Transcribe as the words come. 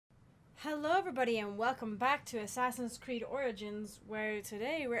Hello everybody and welcome back to Assassin's Creed Origins, where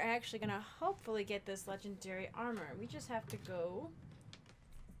today we're actually gonna hopefully get this legendary armor. We just have to go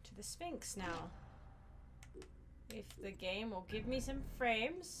to the Sphinx now. If the game will give me some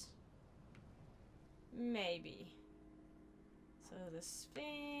frames. Maybe. So the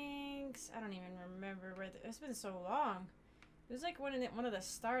Sphinx, I don't even remember where it's been so long. It was like one of the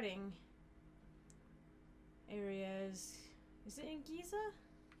starting areas. Is it in Giza?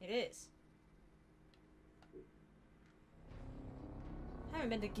 It is. I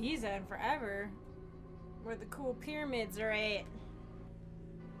haven't been to Giza in forever. Where the cool pyramids are at.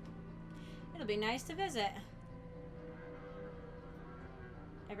 It'll be nice to visit.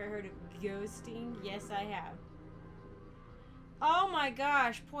 Ever heard of ghosting? Yes, I have. Oh my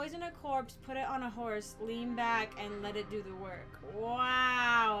gosh. Poison a corpse, put it on a horse, lean back, and let it do the work.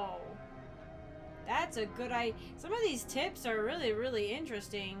 Wow. That's a good idea. Some of these tips are really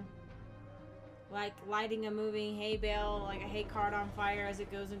interesting. Like lighting a moving hay bale, like a hay cart on fire as it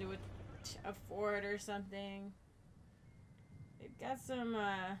goes into a fort or something. They've got some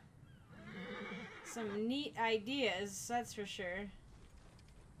neat ideas, that's for sure.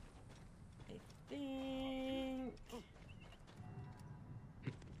 I think...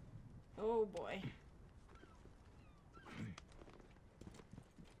 Oh boy.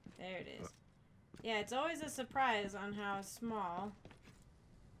 There it is. Yeah, it's always a surprise on how small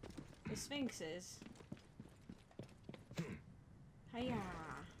the Sphinx is. Hiya.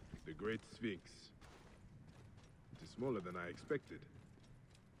 The Great Sphinx. It is smaller than I expected.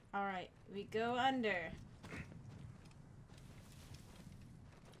 Alright, we go under.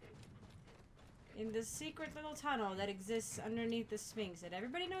 In the secret little tunnel that exists underneath the Sphinx that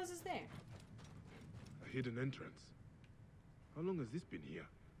everybody knows is there. A hidden entrance. How long has this been here?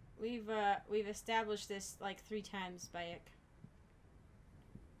 We've established this like 3 times, Bayek.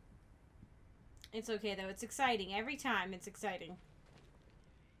 It's okay though, it's exciting. Every time it's exciting.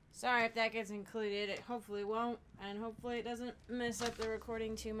 Sorry if that gets included. It hopefully won't, and hopefully it doesn't mess up the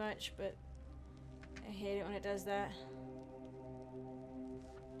recording too much, but I hate it when it does that.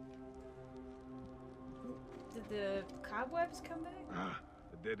 Did the cobwebs come back? Ah,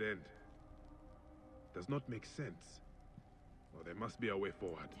 a dead end. Does not make sense. Well, there must be a way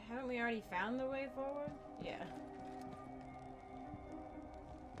forward. Haven't we already found the way forward? Yeah.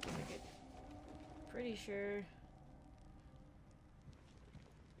 Pretty sure.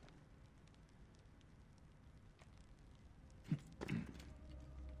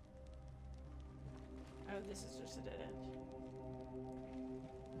 Oh, this is just a dead end.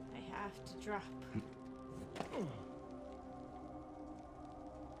 I have to drop.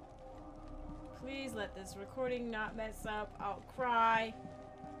 Please let this recording not mess up. I'll cry.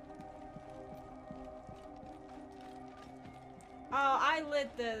 Oh, I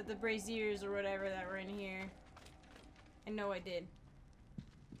lit the braziers or whatever that were in here. I know I did.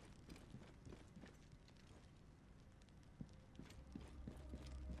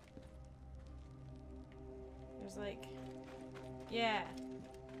 There's like... Yeah.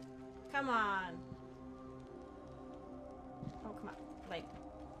 Come on. Oh, come on. Like...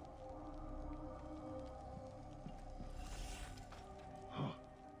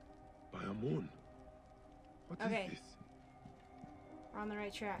 By a moon. What is this? We're on the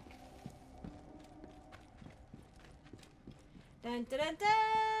right track. Dun dun dun dun!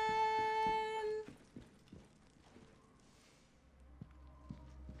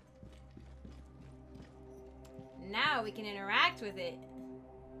 Now we can interact with it.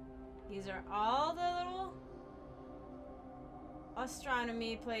 These are all the little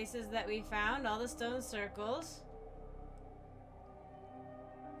astronomy places that we found, all the stone circles.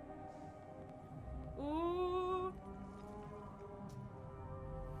 Ooh.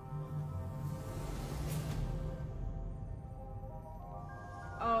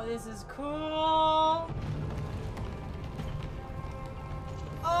 Oh, this is cool.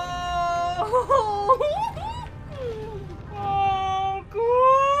 Oh. Oh,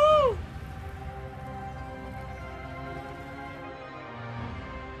 cool.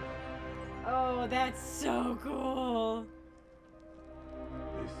 Oh, that's so cool.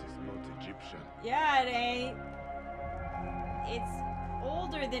 This is not Egyptian. Yeah, it ain't. It's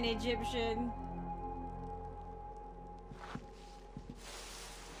older than Egyptian.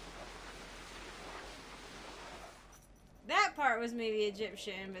 That part was maybe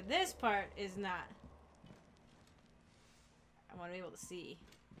Egyptian, but this part is not. I want to be able to see.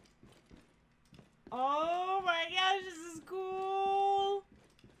 Oh my gosh, this is cool!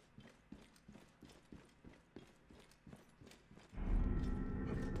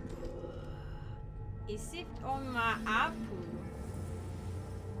 Isif on my Apu.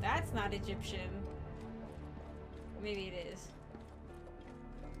 That's That's not Egyptian. Maybe it is.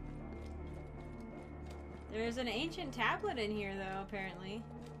 There's an ancient tablet in here, though, apparently.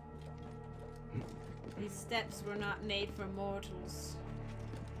 These steps were not made for mortals.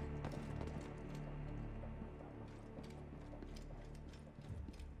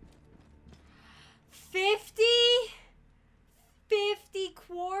 $50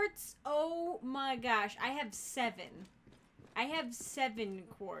 quartz? Oh my gosh. I have 7. I have 7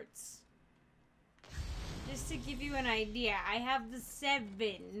 quartz. Just to give you an idea, I have the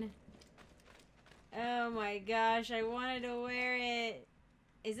 7. Oh my gosh, I wanted to wear it.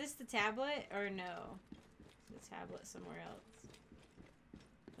 Is this the tablet or no? It's the tablet somewhere else.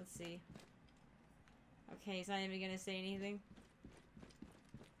 Let's see. Okay, he's not even gonna say anything.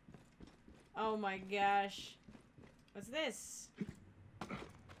 Oh my gosh. What's this?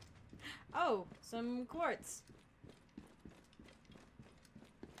 Oh, some quartz.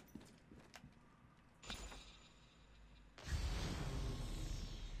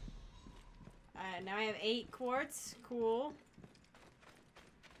 Now I have 8 quartz. Cool.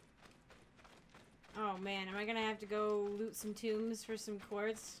 Oh man, am I gonna have to go loot some tombs for some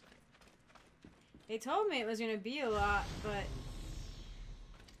quartz? They told me it was gonna be a lot, but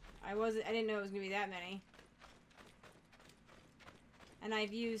I didn't know it was gonna be that many. And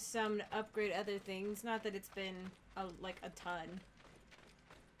I've used some to upgrade other things. Not that it's been like a ton.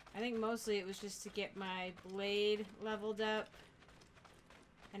 I think mostly it was just to get my blade leveled up.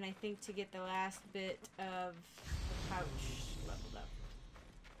 And I think to get the last bit of the pouch leveled up.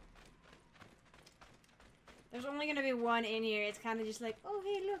 There's only gonna be one in here. It's kind of just like, oh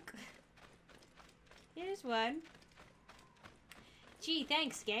hey, look. Here's one. Gee,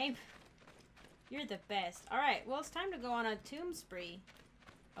 thanks, game. You're the best. Alright, well, it's time to go on a tomb spree.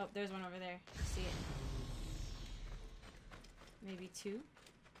 Oh, there's one over there. I see it. Maybe 2.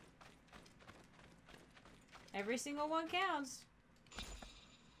 Every single one counts.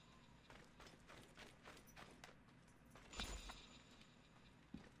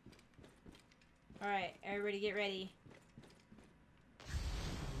 Alright, everybody get ready.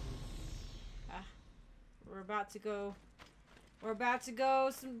 We're about to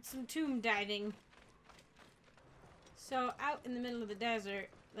go some tomb diving. So out in the middle of the desert,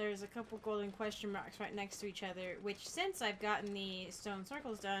 there's a couple golden question marks right next to each other, which since I've gotten the stone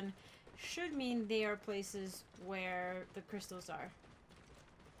circles done, should mean they are places where the crystals are.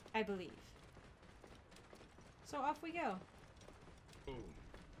 I believe. So off we go.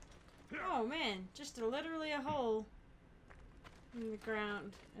 Oh man, just literally a hole in the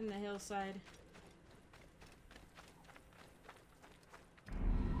ground, in the hillside.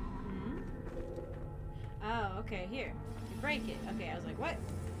 Oh, okay, here. You break it. Okay, I was like, what?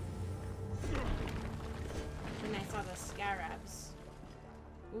 Then I saw the scarabs.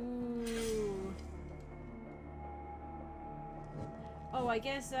 Ooh. Oh, I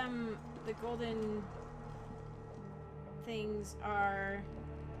guess, the golden things are...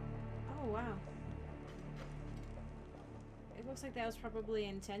 Oh, wow. It looks like that was probably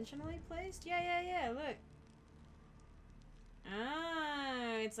intentionally placed. Yeah, look.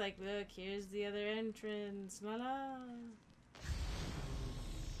 Ah, it's like, look, here's the other entrance. La la.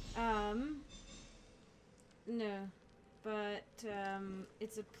 No. But,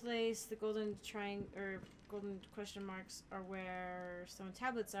 it's a place, the golden golden question marks are where stone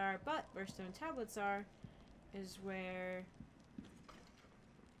tablets are, but where stone tablets are is where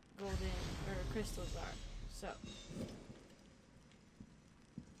golden, crystals are. So.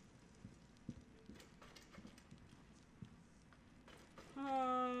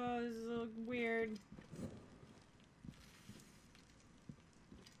 Oh, this is a little weird.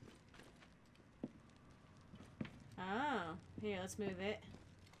 Oh, here, let's move it.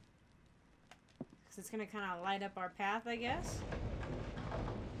 Because it's going to kind of light up our path, I guess.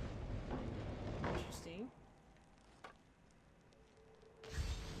 Interesting.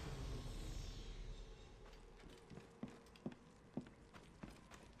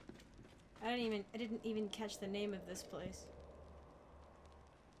 I didn't even catch the name of this place.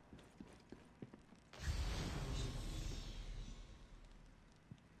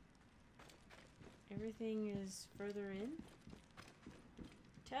 Everything is further in?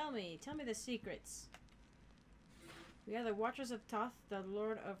 Tell me the secrets. We are the Watchers of Thoth, the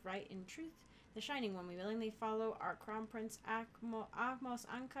Lord of Right and Truth, the Shining One. We willingly follow our Crown Prince Ahmos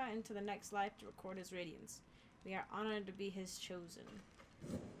Anka into the next life to record his radiance. We are honored to be his chosen.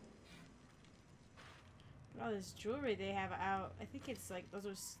 Look at all this jewelry they have out. I think it's like those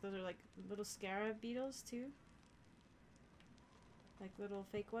are like little scarab beetles too. Like little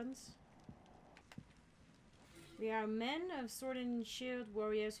fake ones. We are men of sword and shield,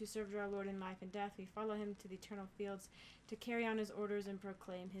 warriors who served our Lord in life and death. We follow him to the eternal fields to carry on his orders and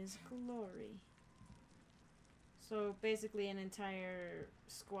proclaim his glory. So basically an entire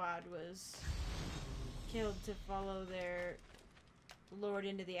squad was killed to follow their lord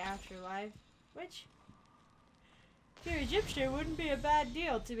into the afterlife, which, if you're Egyptian, wouldn't be a bad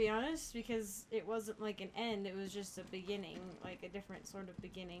deal, to be honest, because it wasn't like an end, it was just a beginning, like a different sort of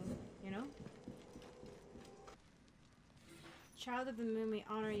beginning, you know? Child of the moon, we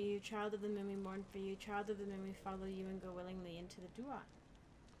honor you. Child of the moon, we mourn for you. Child of the moon, we follow you and go willingly into the Dua.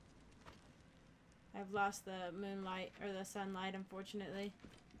 I've lost the moonlight, or the sunlight, unfortunately.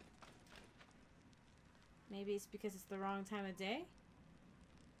 Maybe it's because it's the wrong time of day?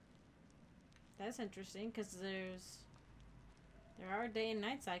 That's interesting, because there are day and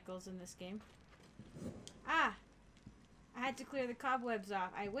night cycles in this game. Ah! I had to clear the cobwebs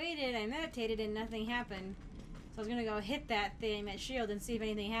off. I waited, I meditated, and nothing happened. So I was gonna go hit that thing, that shield, and see if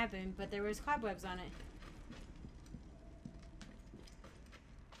anything happened, but there was cobwebs on it.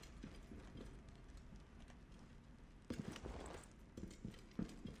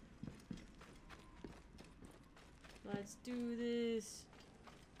 Let's do this.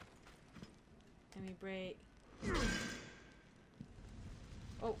 Let me break.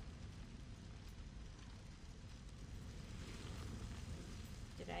 Oh.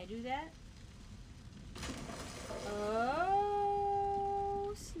 Did I do that? Oh,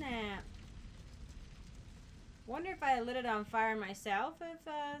 snap. Wonder if I lit it on fire myself, if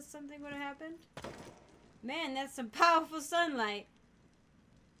something would have happened. Man, that's some powerful sunlight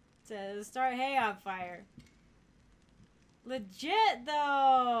to start hay on fire. Legit,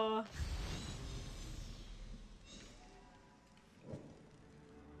 though.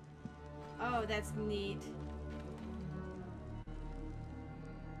 Oh, that's neat.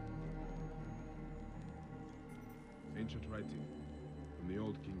 Ancient writing from the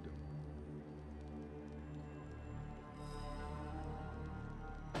Old Kingdom.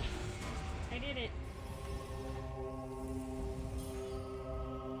 I did it.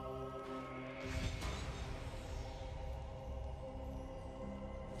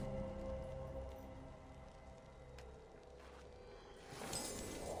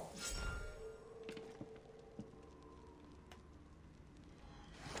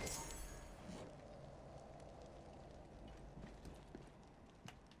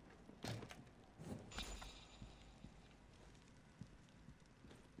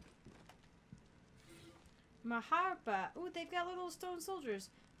 Maharpa. Ooh, they've got little stone soldiers.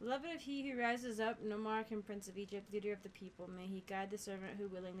 Beloved of he who rises up, Nomarch and Prince of Egypt, leader of the people, may he guide the servant who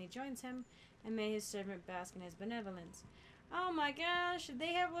willingly joins him, and may his servant bask in his benevolence. Oh my gosh,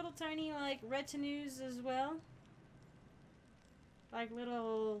 they have little tiny, like, retinues as well. Like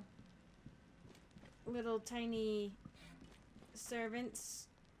little tiny servants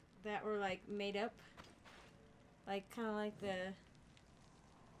that were, like, made up. Like, kind of like the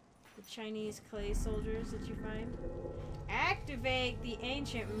Chinese clay soldiers that you find. Activate the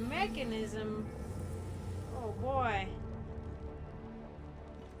ancient mechanism. Oh boy.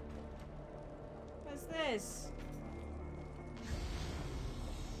 What's this?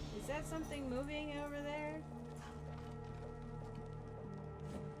 Is that something moving over there?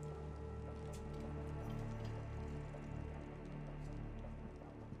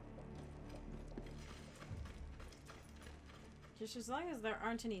 Just as long as there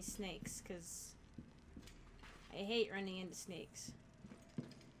aren't any snakes, because I hate running into snakes.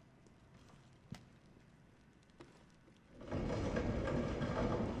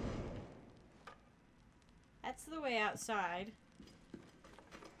 That's the way outside.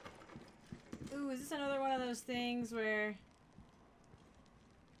 Ooh, is this another one of those things where...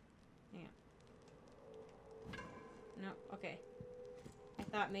 Hang on. No, okay. I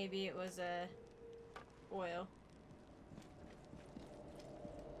thought maybe it was oil.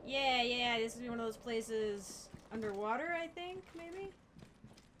 Yeah, this would be one of those places underwater, I think, maybe?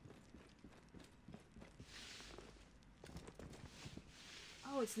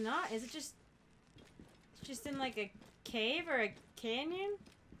 Oh, it's not? Is it just... It's just in, like, a cave or a canyon?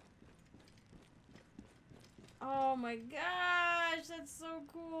 Oh my gosh, that's so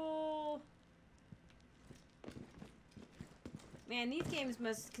cool! Man, these games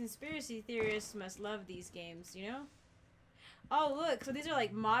conspiracy theorists must love these games, you know? Oh, look, so these are,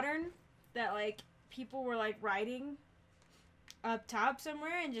 like, modern, that, like, people were, like, riding up top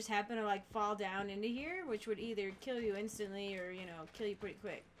somewhere and just happen to, like, fall down into here, which would either kill you instantly or, you know, kill you pretty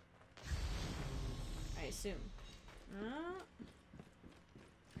quick. I assume. Uh-huh.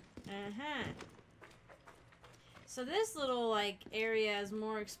 So this little, like, area is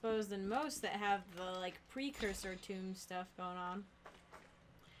more exposed than most that have the, like, precursor tomb stuff going on.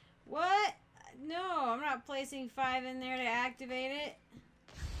 What? No, I'm not placing 5 in there to activate it.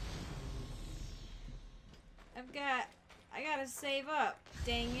 I gotta save up.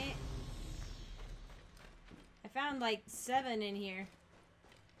 Dang it. I found, like, 7 in here.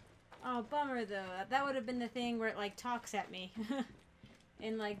 Oh, bummer, though. That would have been the thing where it, like, talks at me.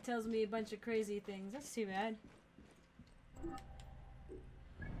 And, like, tells me a bunch of crazy things. That's too bad.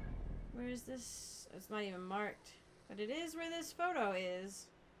 Where is this? It's not even marked. But it is where this photo is.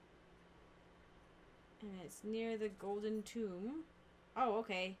 And it's near the golden tomb. Oh,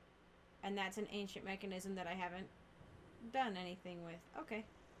 okay. And that's an ancient mechanism that I haven't done anything with. Okay.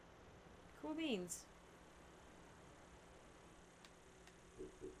 Cool beans.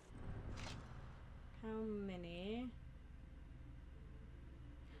 How many?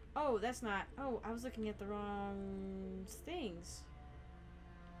 Oh, that's not... Oh, I was looking at the wrong things.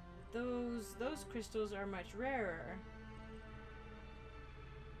 Those crystals are much rarer.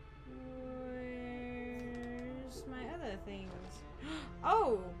 Where's my other things?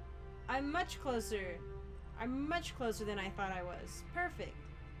 Oh! I'm much closer. I'm much closer than I thought I was. Perfect.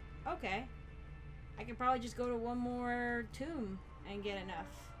 Okay. I could probably just go to one more tomb and get enough.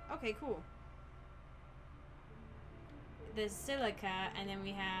 Okay, cool. The silica, and then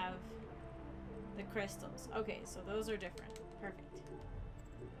we have the crystals. Okay, so those are different. Perfect.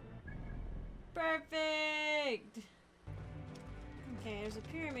 Perfect! Okay, there's a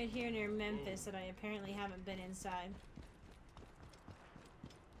pyramid here near Memphis that I apparently haven't been inside.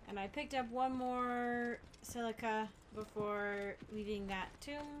 And I picked up one more silica before leaving that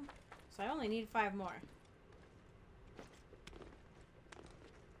tomb, so I only need 5 more.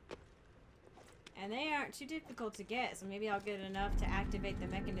 And they aren't too difficult to get, so maybe I'll get enough to activate the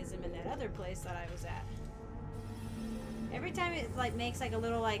mechanism in that other place that I was at. Every time it like makes like a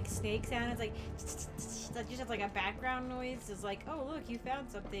little like snake sound, it's like that just has like a background noise. It's like, oh look, you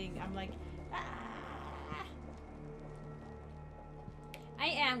found something. I'm like, ah. I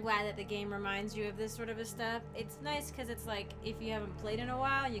am glad that the game reminds you of this sort of a stuff. It's nice because it's like if you haven't played in a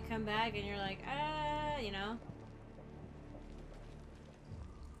while, you come back and you're like, you know.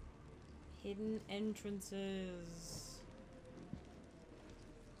 Hidden entrances.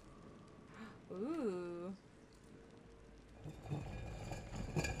 Ooh.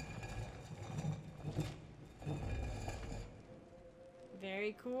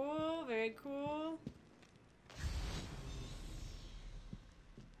 Very cool, very cool.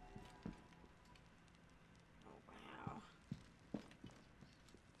 Oh, wow.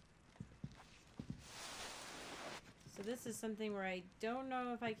 So this is something where I don't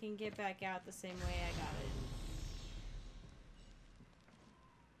know if I can get back out the same way I got it.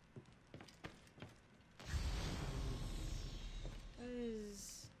 What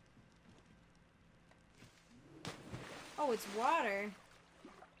is... Oh, it's water.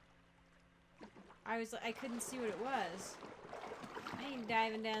 I couldn't see what it was. I ain't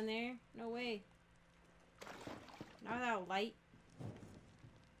diving down there. No way. Not without light.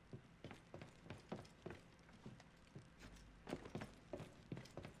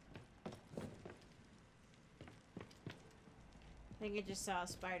 I think I just saw a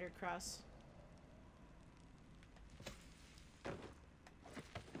spider cross.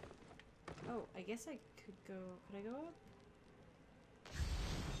 Oh, I guess I could go... Could I go up?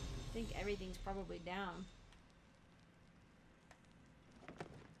 I think everything's probably down.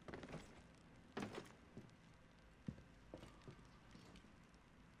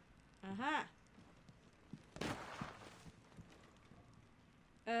 Aha!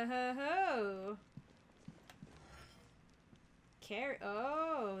 Oh!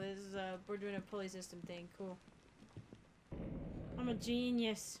 Oh, this is we're doing a pulley system thing. Cool. I'm a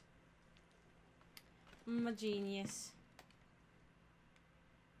genius. I'm a genius.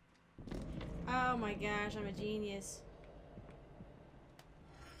 Oh my gosh, I'm a genius.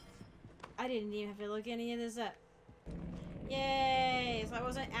 I didn't even have to look any of this up. Yay! So I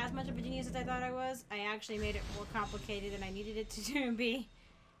wasn't as much of a genius as I thought I was. I actually made it more complicated than I needed it to be.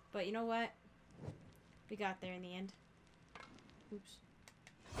 But you know what? We got there in the end. Oops.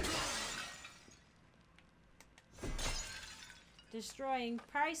 Destroying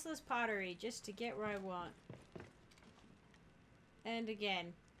priceless pottery just to get where I want. And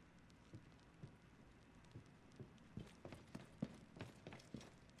again.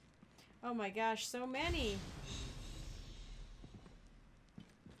 Oh my gosh, so many!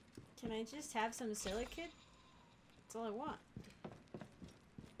 Can I just have some silicate? That's all I want.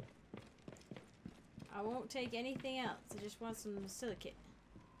 I won't take anything else. I just want some silicate.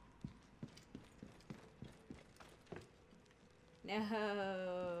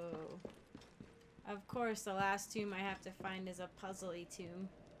 No. Of course, the last tomb I have to find is a puzzly tomb.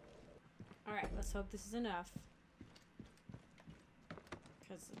 Alright, let's hope this is enough.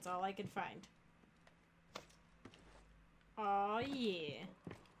 Because it's all I could find. Oh yeah.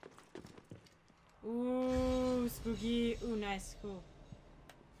 Ooh, spooky. Ooh, nice. Cool.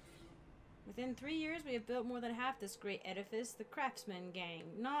 Within 3 years, we have built more than half this great edifice, the Craftsman Gang.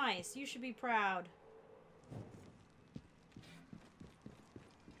 Nice. You should be proud.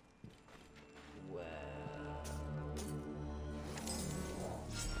 Whoa.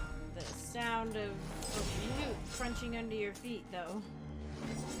 The sound of loot crunching under your feet, though.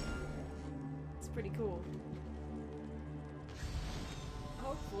 It's pretty cool.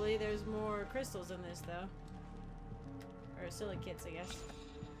 Hopefully there's more crystals in this, though. Or silicates, I guess.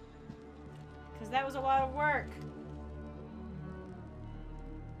 Because that was a lot of work.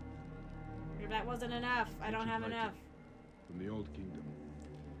 If that wasn't enough, I don't have enough. From the old kingdom.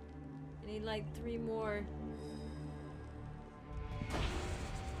 I need like 3 more. I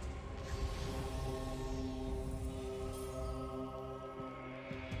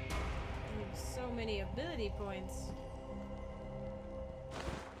have so many ability points.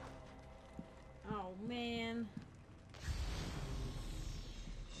 Oh man.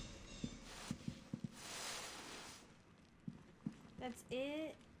 That's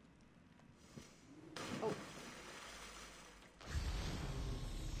it? Oh.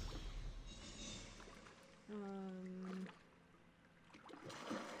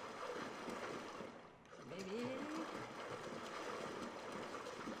 Maybe.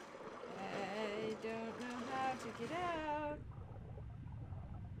 I don't know how to get out.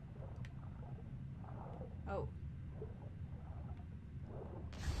 Oh.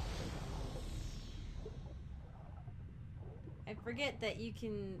 I forget that you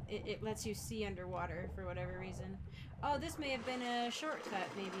can, it lets you see underwater for whatever reason. Oh, this may have been a shortcut,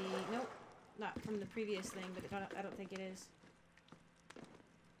 maybe. Nope. Not from the previous thing, but I don't think it is.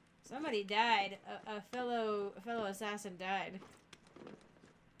 Somebody died. A fellow assassin died.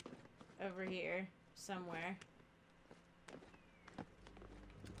 Over here. Somewhere.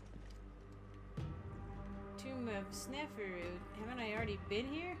 Tomb of Sneferu. Haven't I already been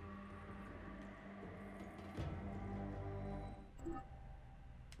here?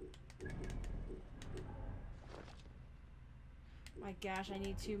 My gosh, I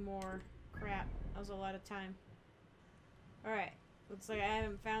need 2 more. Crap, that was a lot of time. Alright, looks like I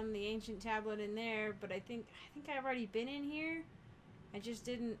haven't found the ancient tablet in there, but I think I've already been in here. I just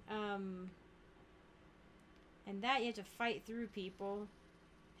didn't, and that you have to fight through people.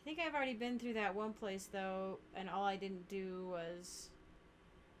 I think I've already been through that one place, though, and all I didn't do was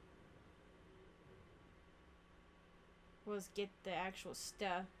get the actual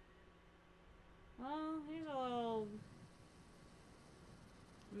stuff. Well, here's a little...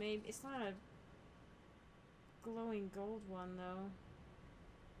 Maybe it's not a glowing gold one, though.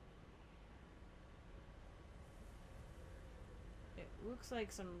 It looks like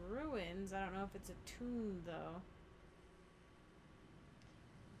some ruins. I don't know if it's a tomb, though.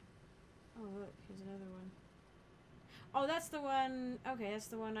 Oh, look, here's another one. Oh, that's the one. Okay, that's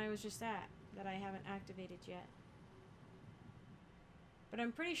the one I was just at that I haven't activated yet. But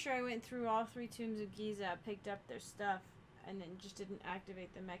I'm pretty sure I went through all 3 tombs of Giza, picked up their stuff, and then just didn't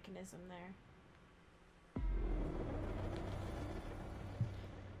activate the mechanism there.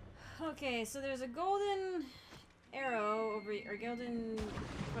 Okay, so there's a golden arrow over, or golden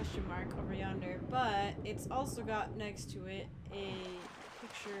question mark over yonder, but it's also got next to it a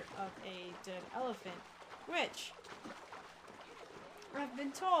picture of a dead elephant, which I've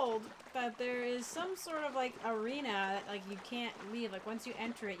been told that there is some sort of like arena that like you can't leave. Like once you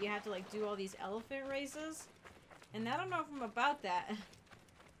enter it, you have to like do all these elephant races. And I don't know if I'm about that.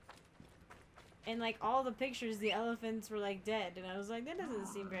 And like all the pictures, the elephants were like dead. And I was like, that doesn't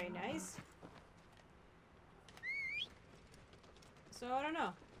seem very nice. So I don't know.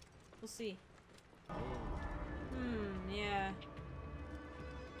 We'll see. Yeah.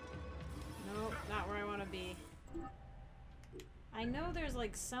 Nope, not where I want to be. I know there's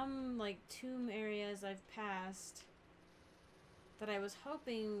like some like tomb areas I've passed that I was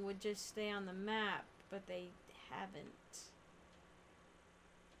hoping would just stay on the map, but they haven't.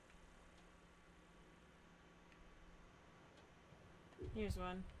 Here's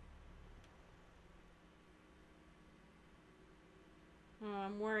one. Oh,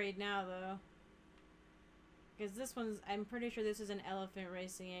 I'm worried now though. Because this one's, I'm pretty sure this is an elephant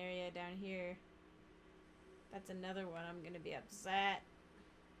racing area down here. That's another one I'm gonna be upset.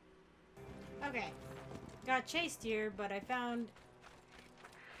 Okay. Got chased here, but I found...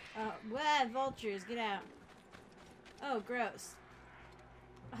 vultures, get out. Oh, gross.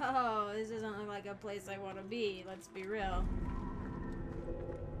 Oh, this doesn't look like a place I want to be. Let's be real.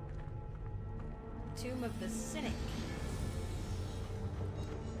 Tomb of the Cynic.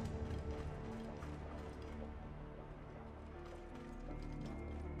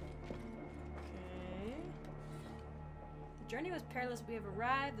 Okay. The journey was perilous. We have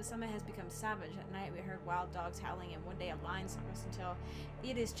arrived. The summit has become savage. At night, we heard wild dogs howling, and one day a lion stung us until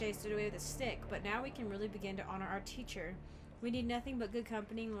it is chased away with a stick. But now we can really begin to honor our teacher. We need nothing but good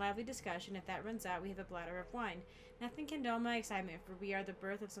company and lively discussion. If that runs out, we have a bladder of wine. Nothing can dull my excitement, for we are the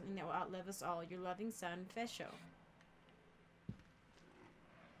birth of something that will outlive us all. Your loving son, Fesho.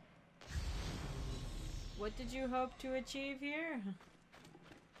 What did you hope to achieve here?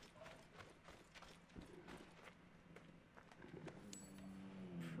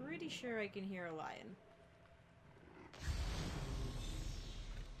 Pretty sure I can hear a lion.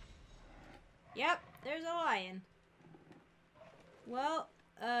 Yep, there's a lion. Well,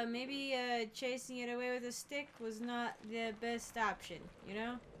 maybe chasing it away with a stick was not the best option, you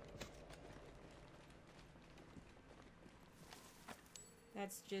know?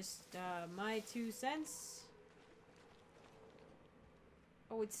 That's just my 2 cents.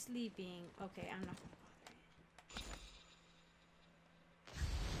 Oh, it's sleeping. Okay, I'm not gonna bother it.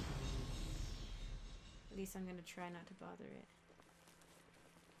 At least I'm gonna try not to bother it.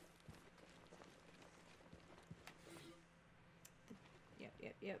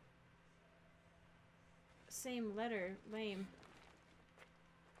 Yep. Same letter. Lame.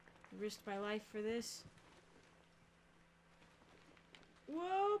 Risked my life for this.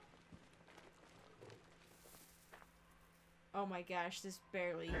 Whoop! Oh my gosh, this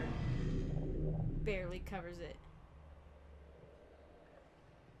barely covers it.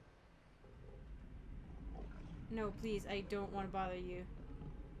 No, please, I don't want to bother you.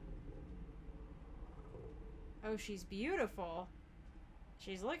 Oh, she's beautiful.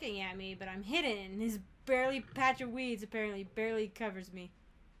 She's looking at me, but I'm hidden. This barely patch of weeds apparently barely covers me.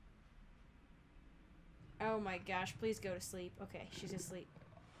 Oh my gosh, please go to sleep. Okay, she's asleep.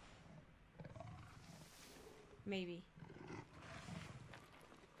 Maybe.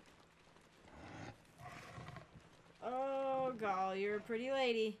 Oh, gall, you're a pretty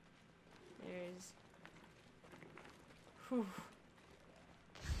lady. There's... Whew.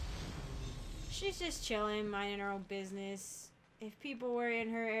 She's just chilling, minding her own business. If people were in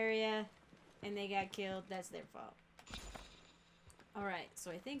her area and they got killed, that's their fault. Alright,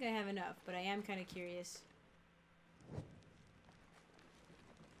 so I think I have enough, but I am kind of curious.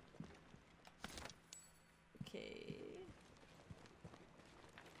 Okay.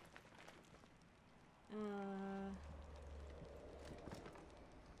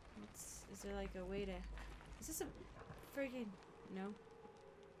 Is there like a way to... Is this a friggin... No?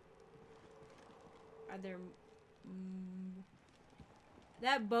 Are there...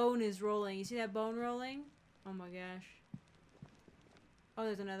 That bone is rolling. You see that bone rolling? Oh my gosh. Oh,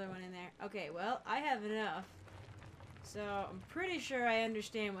 there's another one in there. Okay, well, I have enough. So, I'm pretty sure I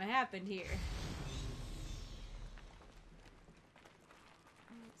understand what happened here.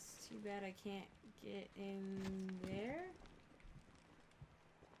 It's too bad I can't get in there.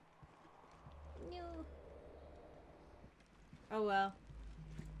 No. Oh well.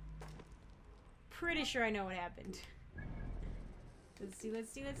 Pretty sure I know what happened. Let's see.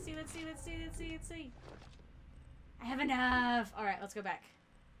 I have enough! Alright, let's go back.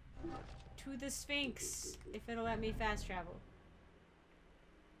 To the Sphinx, if it'll let me fast travel.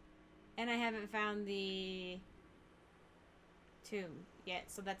 And I haven't found the tomb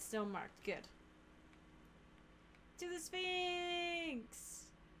yet, so that's still marked. Good. To the Sphinx!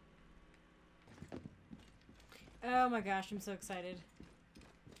 Oh my gosh, I'm so excited.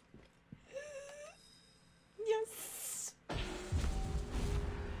 Yes!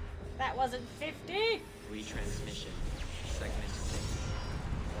 That wasn't 50! Retransmission. Segment 6.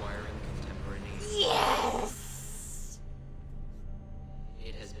 Acquiring contemporaneous. Yes!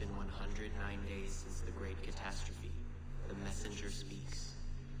 It has been 109 days since the great catastrophe. The messenger speaks.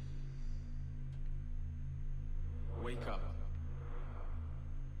 Wake up.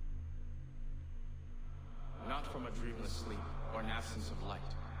 Not from a dreamless sleep or an absence of light,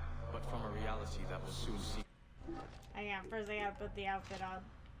 but from a reality that will soon see. Hang on, first I gotta put the outfit on.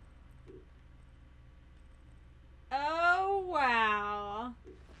 Oh, wow.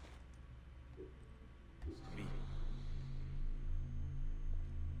 Me.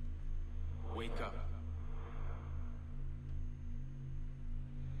 Wake up.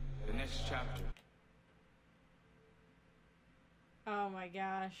 The next chapter. Oh my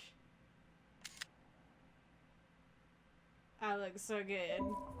gosh. I look so good.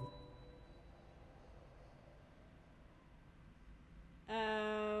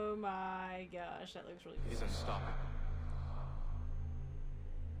 Oh my gosh, that looks really cool. is unstoppable.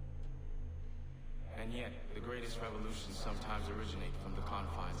 And yet, the greatest revolutions sometimes originate from the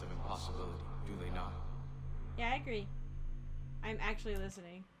confines of impossibility, do they not? Yeah, I agree. I'm actually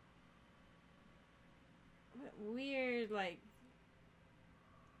listening. Weird, like...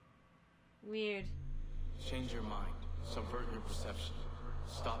 Weird. Change your mind, subvert your perception,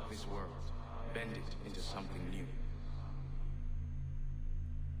 stop this world, bend it into something new.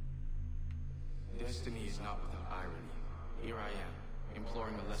 Destiny is not without irony. Here I am,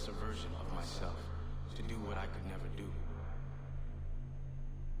 imploring a lesser version of myself to do what I could never do.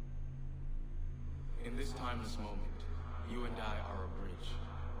 In this timeless moment, you and I are a bridge,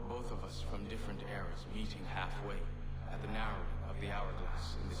 both of us from different eras meeting halfway at the narrowing of the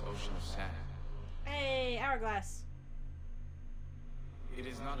hourglass in this ocean of sand. Hey, hourglass. It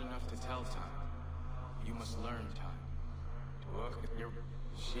is not enough to tell time. You must learn time. To work with your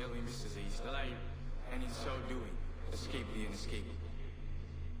Shelly Mrs. East, and in so doing, escape the inescapable.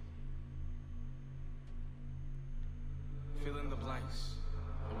 Fill in the blanks,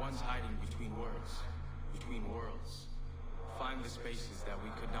 the ones hiding between words, between worlds. Find the spaces that we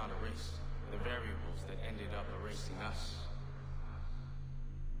could not erase, the variables that ended up erasing us.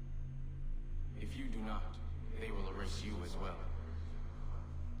 If you do not, they will erase you as well.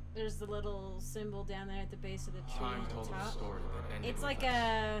 There's the little symbol down there at the base of the tree Time at the told of a top. story that ended It's with like us,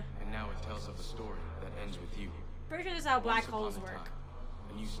 a... and now it tells of a story that ends with you. Pretty sure this is how black Once upon holes a work. time,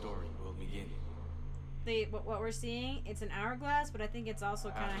 a new story will begin. What we're seeing, it's an hourglass, but I think it's also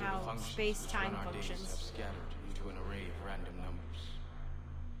kind of After the how functions space-time which run our days functions. have scattered into an array of random numbers.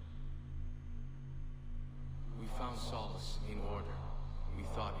 We found solace in order. We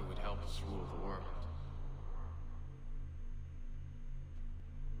thought it would help us rule the world.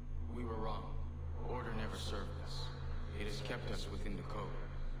 We were wrong. Order never served us. It has kept us within the code,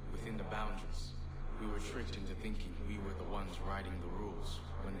 within the boundaries. We were tricked into thinking we were the ones writing the rules,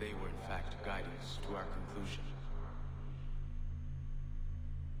 when they were in fact guiding us to our conclusion.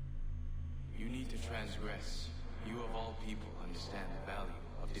 You need to transgress. You of all people understand the value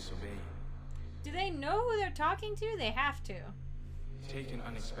of disobeying. Do they know who they're talking to? They have to. Take an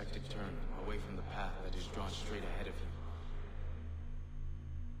unexpected turn away from the path that is drawn straight ahead of you.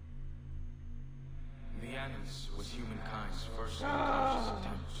 The Animus was humankind's first unconscious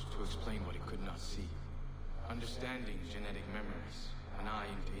attempt to explain what it could not see. Understanding genetic memories, an eye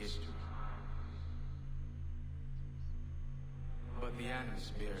into history. But the Animus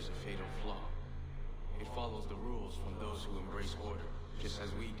bears a fatal flaw. It follows the rules from those who embrace order, just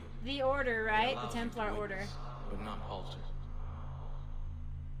as we do. The Order, It right? allows The you to Templar Order. witness, but not alter.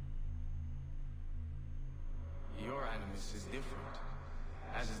 Your Animus is different,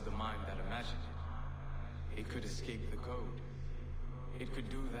 as is the mind that imagined it. It could escape the code. It could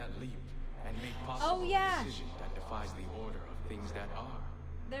do that leap and make possible a decision that defies the order of things that are.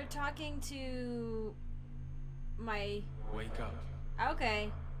 They're talking to my... Wake up. Okay.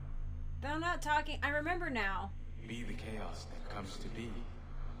 They're not talking... I remember now. Be the chaos that comes to be.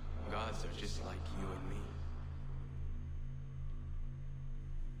 Gods are just like you and me.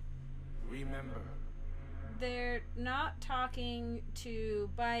 Remember, They're not talking to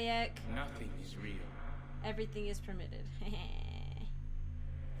Bayek. nothing is real. Everything is permitted.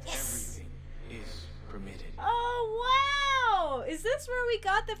 Everything is permitted. Oh, wow! Is this where we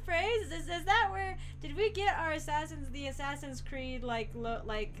got the phrase? Is that where... Did we get our the Assassin's Creed, like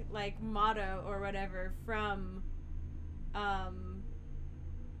motto or whatever from,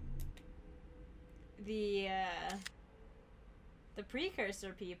 the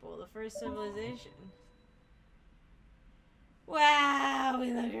precursor people, the first civilization? Wow,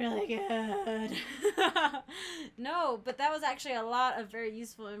 we look really good. No, but that was actually a lot of very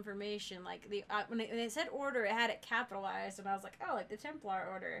useful information. Like when it said order, it had it capitalized, and I was like, oh, like the Templar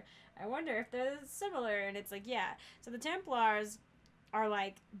Order. I wonder if they're similar. And it's like, yeah. So the Templars are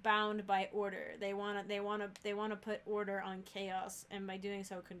like bound by order. They wanna put order on chaos, and by doing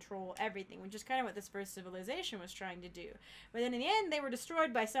so, control everything, which is kind of what this first civilization was trying to do. But then in the end, they were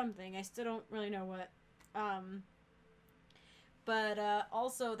destroyed by something. I still don't really know what. But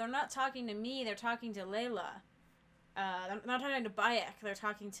also, they're not talking to me, they're talking to Layla. They're not talking to Bayek, they're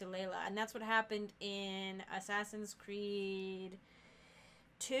talking to Layla. And that's what happened in Assassin's Creed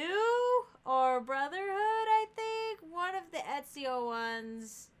 2 or Brotherhood, I think. One of the Ezio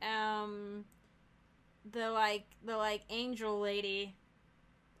ones. The angel lady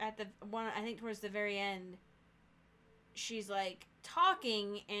at the one, I think towards the very end. She's like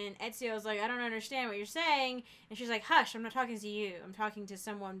talking, and Ezio's like, I don't understand what you're saying, and she's like, hush, I'm not talking to you, I'm talking to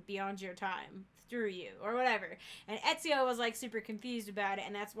someone beyond your time, through you, or whatever. And Ezio was, like, super confused about it,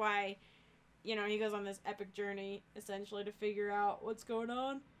 and that's why, you know, he goes on this epic journey, essentially, to figure out what's going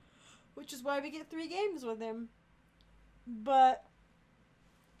on. Which is why we get 3 games with him. But,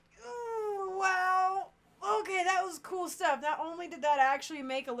 oh, wow. Okay, that was cool stuff. Not only did that actually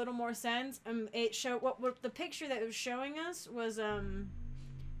make a little more sense, it showed, what the picture that it was showing us was,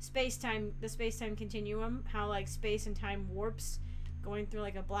 space-time, the space-time continuum, how, like, space and time warps, going through,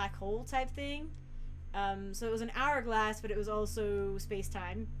 like, a black hole type thing. So it was an hourglass, but it was also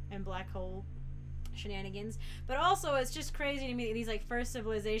space-time and black hole shenanigans. But also, it's just crazy to me that these, like, first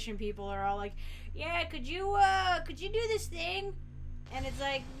civilization people are all like, yeah, could you do this thing? And it's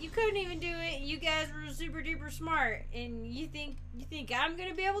like, you couldn't even do it, you guys were super duper smart, and you think I'm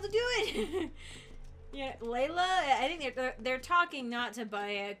gonna be able to do it? Yeah, Layla, I think they're talking not to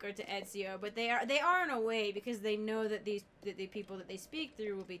Bayek or to Ezio, but they are in a way, because they know that the people that they speak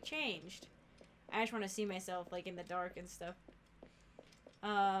through will be changed. I just want to see myself, like, in the dark and stuff.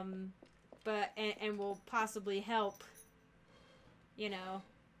 But and will possibly help, you know.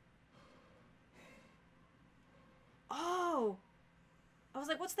 Oh, I was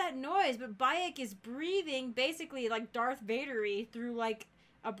like, what's that noise? But Bayek is breathing basically like Darth Vader-y through, like,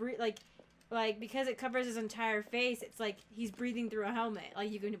 a like, because it covers his entire face, it's like he's breathing through a helmet.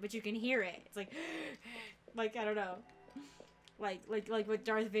 Like, but you can hear it. It's like, like, I don't know. Like what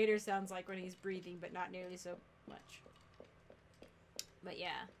Darth Vader sounds like when he's breathing, but not nearly so much. But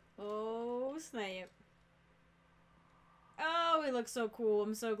yeah. Oh, snap. Oh, it looks so cool.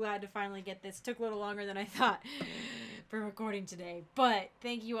 I'm so glad to finally get this. Took a little longer than I thought for recording today. But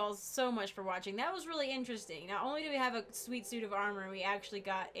thank you all so much for watching. That was really interesting. Not only do we have a sweet suit of armor, we actually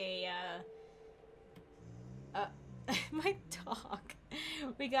got a, my dog.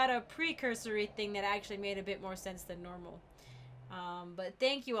 We got a precursory thing that actually made a bit more sense than normal. But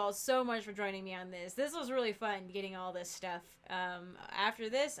thank you all so much for joining me on this. This was really fun, getting all this stuff. After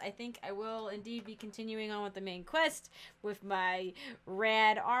this, I think I will indeed be continuing on with the main quest with my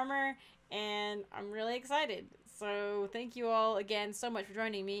rad armor, and I'm really excited. So thank you all again so much for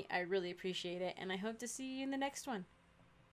joining me. I really appreciate it, and I hope to see you in the next one.